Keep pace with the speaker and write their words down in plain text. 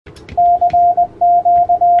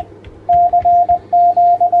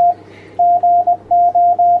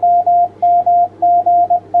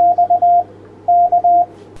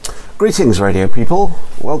Greetings radio people,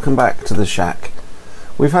 welcome back to the shack.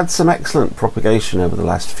 We've had some excellent propagation over the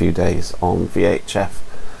last few days on VHF,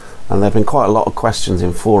 and there have been quite a lot of questions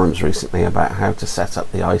in forums recently about how to set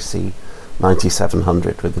up the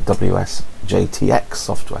IC-9700 with the WSJT-X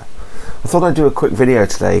software. I thought I'd do a quick video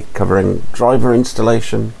today covering driver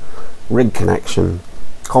installation, rig connection,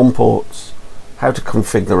 COM ports, how to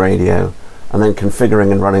configure the radio, and then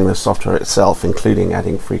configuring and running the software itself, including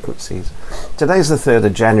adding frequencies. Today's the 3rd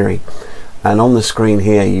of January, and on the screen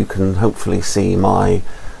here you can hopefully see my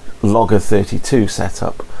Logger 32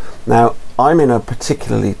 setup. Now, I'm in a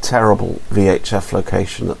particularly terrible VHF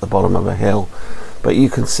location at the bottom of a hill, but you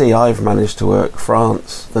can see I've managed to work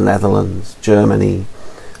France, the Netherlands, Germany,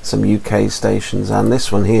 some UK stations, and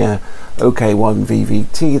this one here, OK1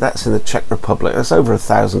 VVT, that's in the Czech Republic. That's over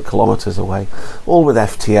 1,000 kilometers away, all with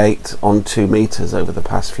FT8 on 2 meters over the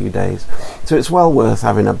past few days. So it's well worth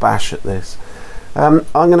having a bash at this. I'm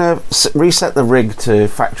going to reset the rig to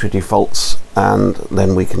factory defaults, and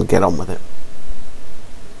then we can get on with it.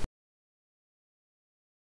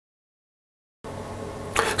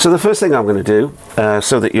 So the first thing I'm going to do,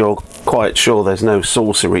 so that you're quite sure there's no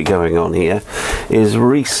sorcery going on here, is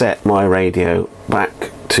reset my radio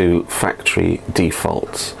back to factory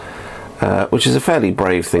defaults, which is a fairly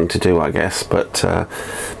brave thing to do, I guess, but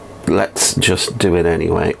let's just do it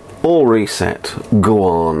anyway. All reset, go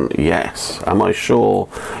on, yes. Am I sure?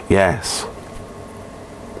 Yes.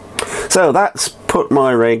 So that's put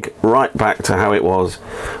my rig right back to how it was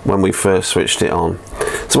when we first switched it on.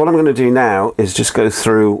 So what I'm going to do now is just go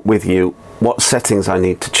through with you what settings I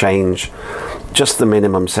need to change, just the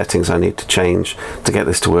minimum settings I need to change to get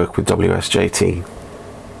this to work with WSJT.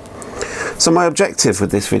 So my objective with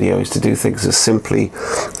this video is to do things as simply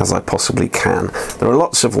as I possibly can. There are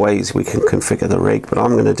lots of ways we can configure the rig, but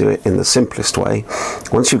I'm going to do it in the simplest way.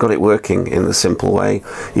 Once you've got it working in the simple way,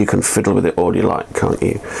 you can fiddle with it all you like, can't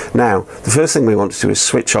you? Now, the first thing we want to do is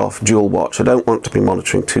switch off dual watch. I don't want to be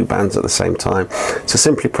monitoring 2 bands at the same time, so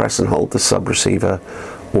simply press and hold the sub receiver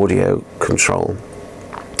audio control.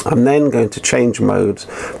 I'm then going to change modes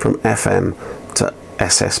from FM to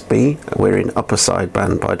SSB. We're in upper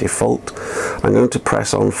sideband by default. I'm going to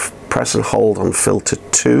press and hold on filter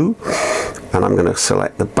 2, and I'm going to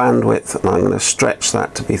select the bandwidth, and I'm going to stretch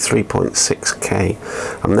that to be 3.6K.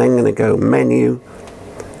 I'm then going to go menu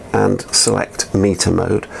and select meter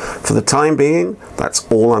mode. For the time being, that's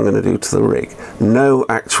all I'm going to do to the rig. No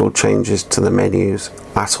actual changes to the menus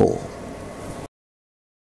at all.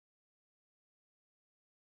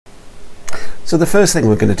 So the first thing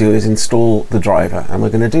we're going to do is install the driver, and we're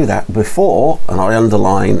going to do that before, and I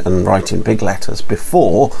underline and write in big letters,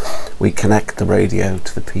 before we connect the radio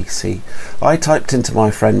to the PC. I typed into my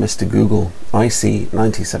friend Mr. Google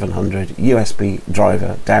IC-9700 USB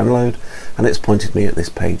driver download, and it's pointed me at this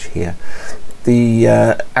page here. The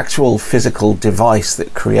actual physical device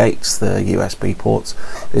that creates the USB ports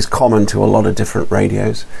is common to a lot of different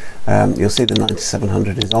radios. You'll see the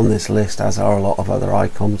 9700 is on this list, as are a lot of other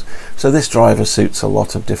IComs. So this driver suits a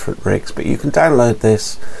lot of different rigs, but you can download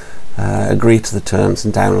this, agree to the terms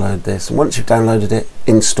and download this, and once you've downloaded it,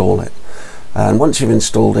 install it. And once you've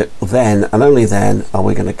installed it, then and only then are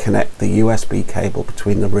we going to connect the USB cable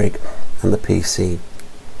between the rig and the PC.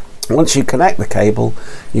 Once you connect the cable,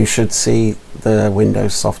 you should see the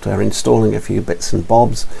Windows software installing a few bits and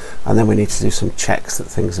bobs, and then we need to do some checks that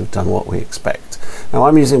things have done what we expect. Now,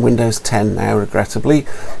 I'm using Windows 10 now, regrettably.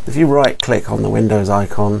 If you right click on the Windows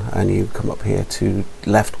icon and you come up here to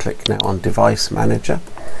left click now on Device Manager,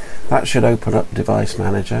 that should open up Device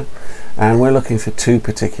Manager, and we're looking for 2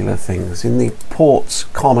 particular things. In the ports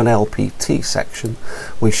common LPT section,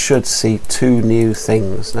 we should see 2 new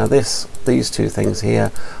things. Now these 2 things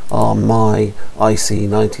here are my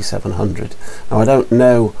IC-9700. Now I don't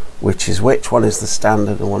know which is which. One is the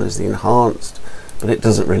standard and one is the enhanced, but it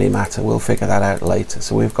doesn't really matter. We'll figure that out later.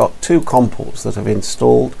 So we've got 2 COM ports that have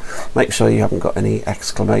installed. Make sure you haven't got any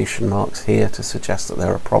exclamation marks here to suggest that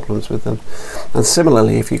there are problems with them. And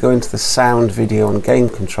similarly, if you go into the sound, video and game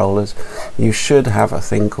controllers, you should have a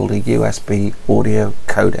thing called a USB audio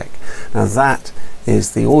codec. Now that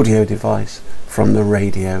is the audio device from the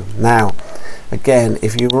radio. Now again,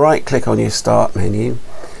 if you right click on your start menu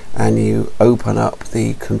and you open up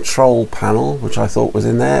the control panel, which I thought was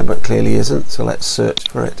in there but clearly isn't, so let's search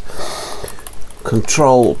for it.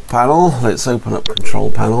 Control panel, let's open up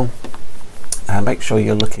control panel, and make sure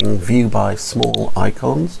you're looking view by small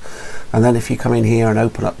icons, and then if you come in here and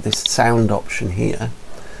open up this sound option here,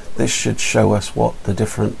 this should show us what the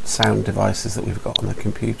different sound devices that we've got on the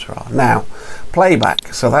computer are. Now,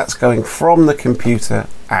 playback, so that's going from the computer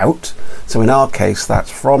out, so in our case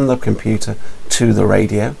that's from the computer to to the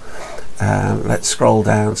radio. Let's scroll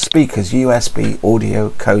down. Speakers, USB audio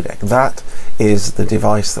codec. That is the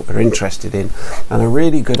device that we're interested in, and a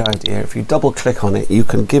really good idea, if you double click on it, you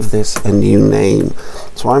can give this a new name.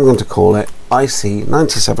 So I'm going to call it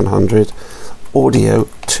IC-9700 audio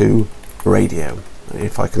to radio,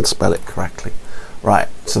 if I can spell it correctly. Right,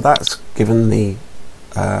 so that's given the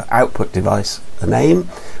output device a name,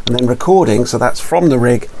 and then recording, so that's from the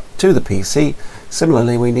rig to the PC.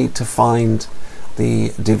 Similarly, we need to find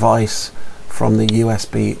the device from the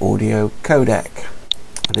USB audio codec,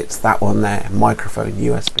 and it's that one there, microphone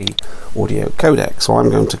USB audio codec. So I'm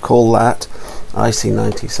going to call that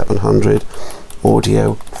IC-9700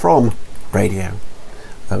 audio from radio.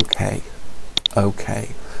 Okay.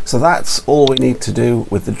 So that's all we need to do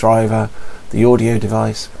with the driver, the audio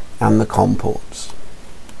device, and the COM ports.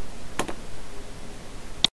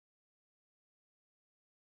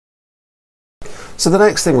 So the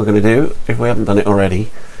next thing we're going to do, if we haven't done it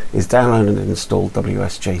already, is download and install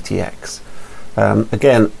WSJT-X.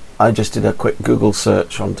 Again, I just did a quick Google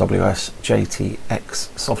search on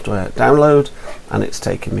WSJT-X software download, and it's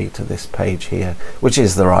taken me to this page here, which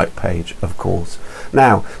is the right page, of course.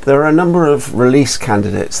 Now, there are a number of release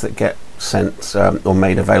candidates that get sent or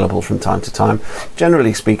made available from time to time.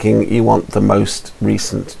 Generally speaking, you want the most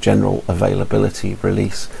recent general availability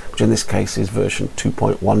release, which in this case is version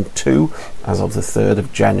 2.12 as of the 3rd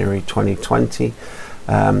of January 2020.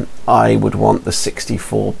 I would want the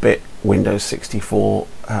 64-bit Windows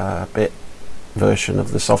 64-bit version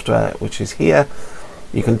of the software, which is here.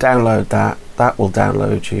 You can download that. That will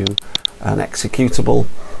download you an executable,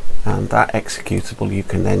 and that executable you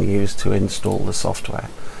can then use to install the software.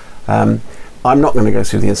 I'm not going to go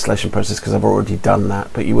through the installation process because I've already done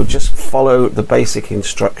that, but you will just follow the basic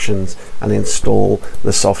instructions and install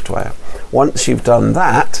the software. Once you've done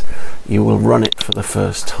that, you will run it for the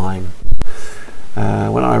first time.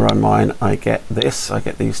 When I run mine, I get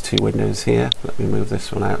these two windows here. Let me move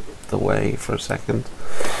this one out the way for a second.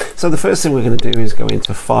 So the first thing we're going to do is go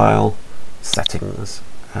into File, Settings.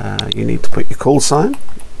 You need to put your call sign.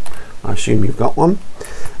 I assume you've got one,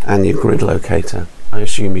 and your grid locator. I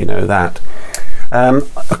assume you know that.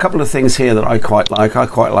 A couple of things here that I quite like. I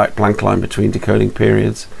quite like blank line between decoding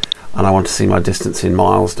periods, and I want to see my distance in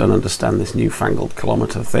miles. Don't understand this newfangled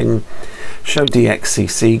kilometre thing. Show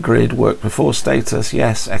DXCC grid, work before status.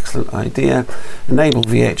 Yes, excellent idea. Enable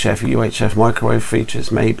VHF, UHF microwave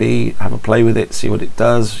features. Maybe have a play with it, see what it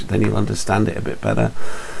does. Then you'll understand it a bit better.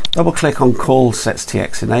 Double click on call, sets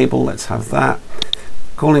TX enable. Let's have that.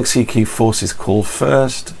 Calling CQ forces call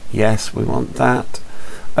first. Yes, we want that.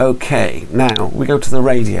 Okay, now we go to the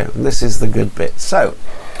radio, and this is the good bit. So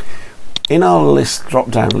in our list,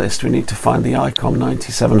 drop-down list, we need to find the ICom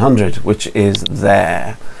 9700, which is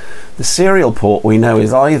there. The serial port we know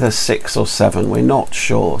is either 6 or 7. We're not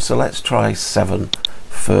sure, so let's try 7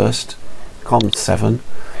 first. COM 7.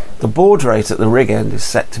 The baud rate at the rig end is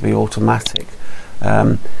set to be automatic.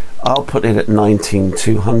 I'll put it at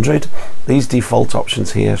 19200. These default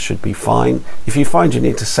options here should be fine. If you find you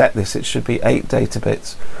need to set this, it should be 8 data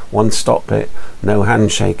bits, 1 stop bit, no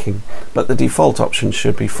handshaking, but the default option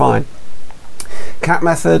should be fine.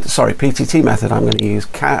 PTT method, I'm going to use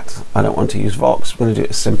cat. I don't want to use Vox. I'm going to do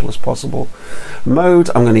it as simple as possible.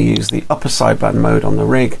 Mode, I'm going to use the upper sideband mode on the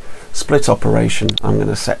rig. Split operation, I'm going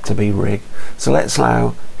to set to be rig. So let's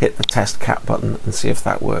now hit the test cat button and see if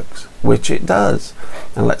that works, which it does.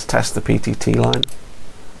 And let's test the PTT line.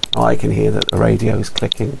 Oh, I can hear that the radio is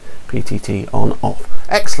clicking PTT on off.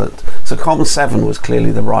 Excellent. So COM 7 was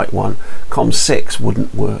clearly the right one. COM 6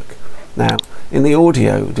 wouldn't work. Now, in the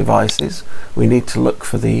audio devices, we need to look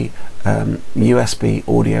for the USB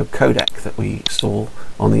audio codec that we saw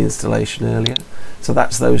on the installation earlier. So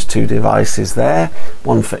that's those two devices there,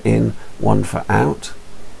 one for in, one for out.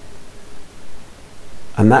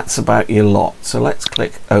 And that's about your lot. So let's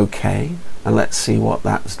click OK, and let's see what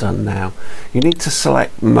that's done now. You need to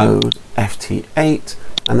select mode FT8,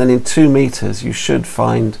 and then in 2 meters you should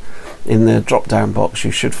find, in the drop down box,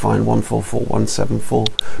 you should find 144174,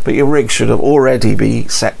 but your rig should have already be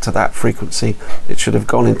set to that frequency. It should have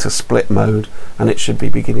gone into split mode, and it should be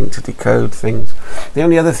beginning to decode things. The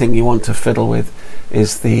only other thing you want to fiddle with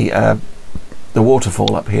is the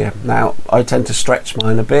waterfall up here. Now I tend to stretch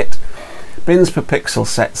mine a bit. Bins per pixel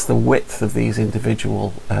sets the width of these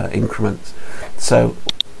individual increments, so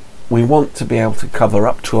we want to be able to cover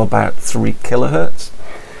up to about 3 kilohertz.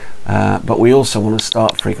 But we also want a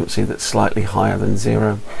start frequency that's slightly higher than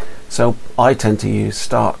 0. So I tend to use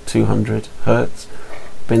start 200 Hertz,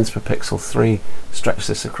 bins per pixel 3, stretch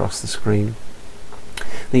this across the screen.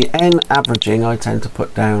 The N averaging I tend to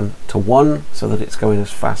put down to 1 so that it's going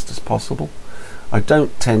as fast as possible. I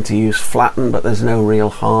don't tend to use flatten, but there's no real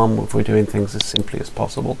harm if we're doing things as simply as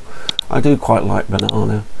possible. I do quite like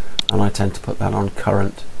banana, and I tend to put that on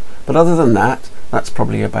current. But other than that, that's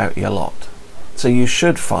probably about your lot. So you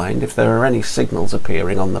should find, if there are any signals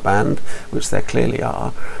appearing on the band, which there clearly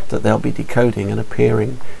are, that they'll be decoding and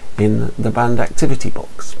appearing in the band activity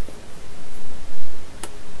box.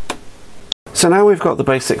 So now we've got the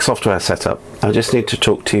basic software set up, I just need to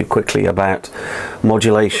talk to you quickly about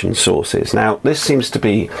modulation sources. Now, this seems to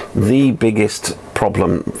be the biggest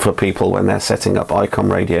problem for people when they're setting up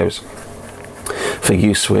ICom radios for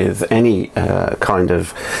use with any kind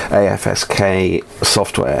of AFSK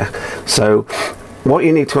software. So what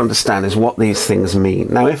you need to understand is what these things mean.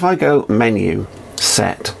 Now, if I go menu,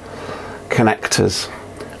 set, connectors,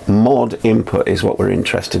 mod input is what we're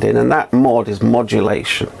interested in, and that mod is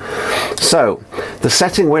modulation. So the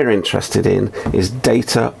setting we're interested in is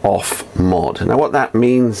data off mod. Now what that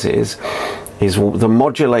means is the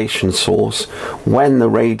modulation source when the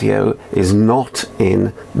radio is not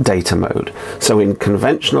in data mode. So in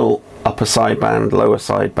conventional upper sideband, lower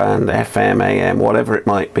sideband, FM, AM, whatever it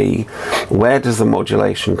might be, where does the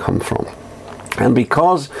modulation come from? And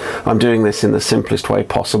because I'm doing this in the simplest way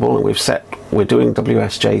possible, and we're doing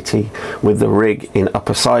WSJT with the rig in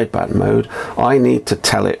upper sideband mode, I need to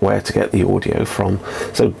tell it where to get the audio from.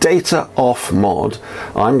 So data off mod,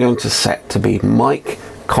 I'm going to set to be mic,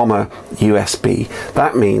 USB.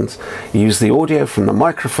 That means use the audio from the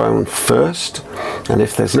microphone first, and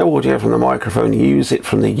if there's no audio from the microphone, use it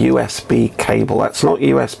from the USB cable. That's not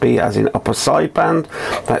USB as in upper sideband,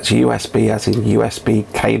 that's USB as in USB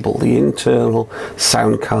cable, the internal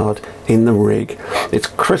sound card in the rig. It's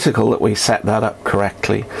critical that we set that up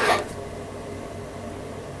correctly.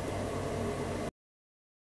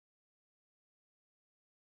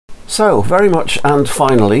 So, very much and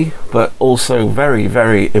finally, but also very,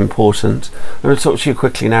 very important, I'm going to talk to you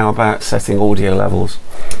quickly now about setting audio levels.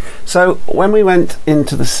 So, when we went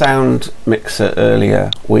into the sound mixer earlier,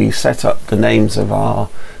 we set up the names of our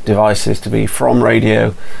devices to be from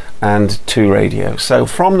radio and to radio. So,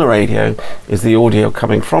 from the radio is the audio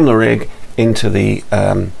coming from the rig into the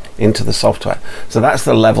software. So that's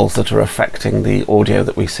the levels that are affecting the audio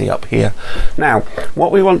that we see up here. Now,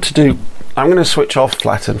 what we want to do, I'm going to switch off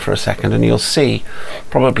flatten for a second, and you'll see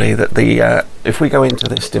probably that if we go into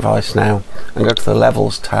this device now and go to the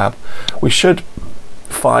levels tab, we should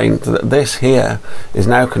find that this here is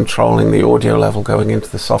now controlling the audio level going into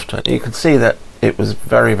the software. You can see that it was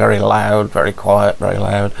very, very loud, very quiet, very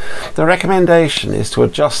loud. The recommendation is to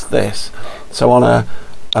adjust this. So on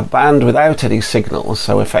a band without any signals,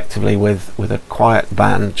 so effectively with a quiet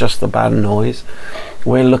band, just the band noise,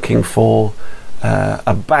 we're looking for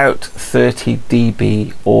about 30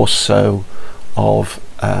 dB or so of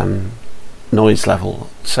noise level.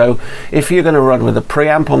 So if you're going to run with a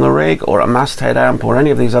preamp on the rig or a masthead amp or any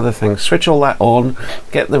of these other things, switch all that on,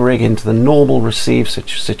 get the rig into the normal receive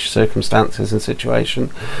circumstances and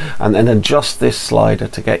situation, and then adjust this slider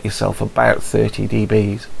to get yourself about 30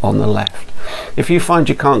 dBs on the left. If you find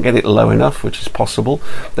you can't get it low enough, which is possible,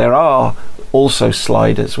 there are also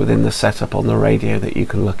sliders within the setup on the radio that you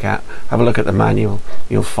can look at. Have a look at the manual,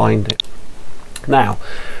 you'll find it. Now,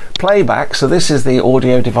 playback, so this is the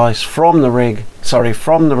audio device from the rig,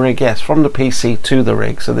 from the PC to the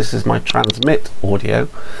rig. So this is my transmit audio.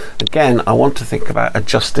 Again, I want to think about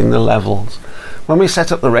adjusting the levels. When we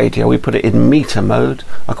set up the radio, we put it in meter mode.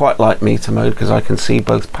 I quite like meter mode because I can see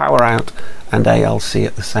both power out and ALC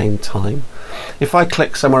at the same time. If I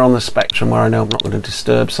click somewhere on the spectrum where I know I'm not going to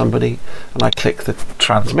disturb somebody, and I click the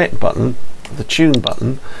transmit button, the tune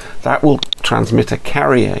button, that will transmit a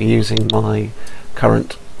carrier using my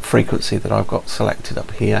current frequency that I've got selected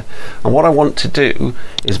up here. And what I want to do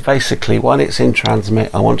is basically, when it's in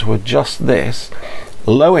transmit, I want to adjust this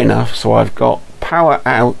low enough so I've got power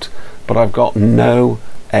out, but I've got no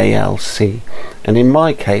ALC. And in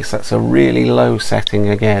my case, that's a really low setting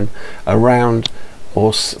again, around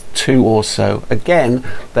 2 or so. Again,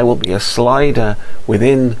 there will be a slider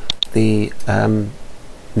within the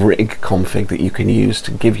rig config that you can use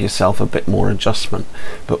to give yourself a bit more adjustment,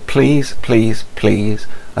 but please, please, please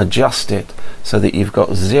adjust it so that you've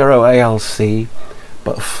got 0 ALC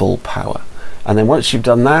but full power, and then once you've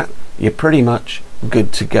done that, you're pretty much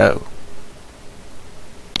good to go.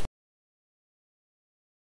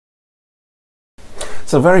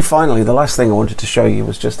 So very finally, the last thing I wanted to show you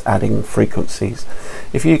was just adding frequencies.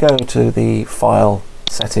 If you go to the file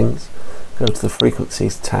settings, go to the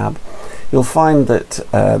frequencies tab, you'll find that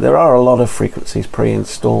there are a lot of frequencies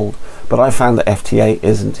pre-installed, but I found that FT8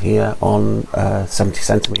 isn't here on 70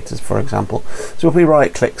 centimeters, for example. So if we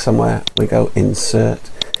right click somewhere, we go insert,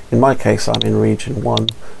 In my case, I'm in region 1.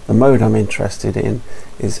 The mode I'm interested in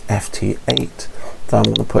is FT8. So I'm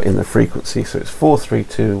going to put in the frequency, so it's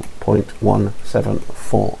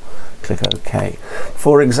 432.174. Click OK.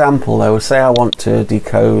 For example, though, say I want to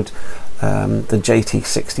decode the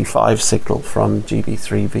JT65 signal from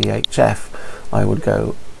GB3 VHF. I would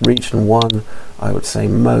go region 1, I would say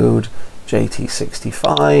mode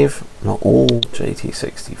JT65, not all,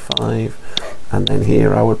 JT65, and then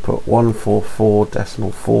here I would put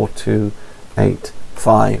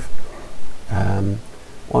 144.4285.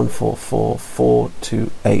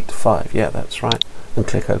 144.4285, yeah, that's right, and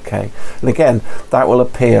click OK. And again, that will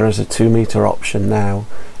appear as a 2 meter option now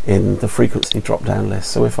in the frequency drop down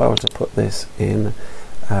list. So if I were to put this in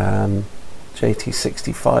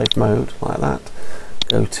JT65 mode like that,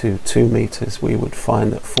 go to 2 meters, we would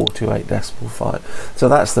find that 428.5. So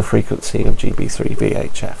that's the frequency of GB3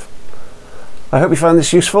 VHF. I hope you found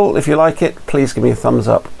this useful. If you like it, please give me a thumbs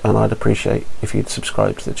up, and I'd appreciate if you'd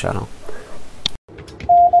subscribe to the channel.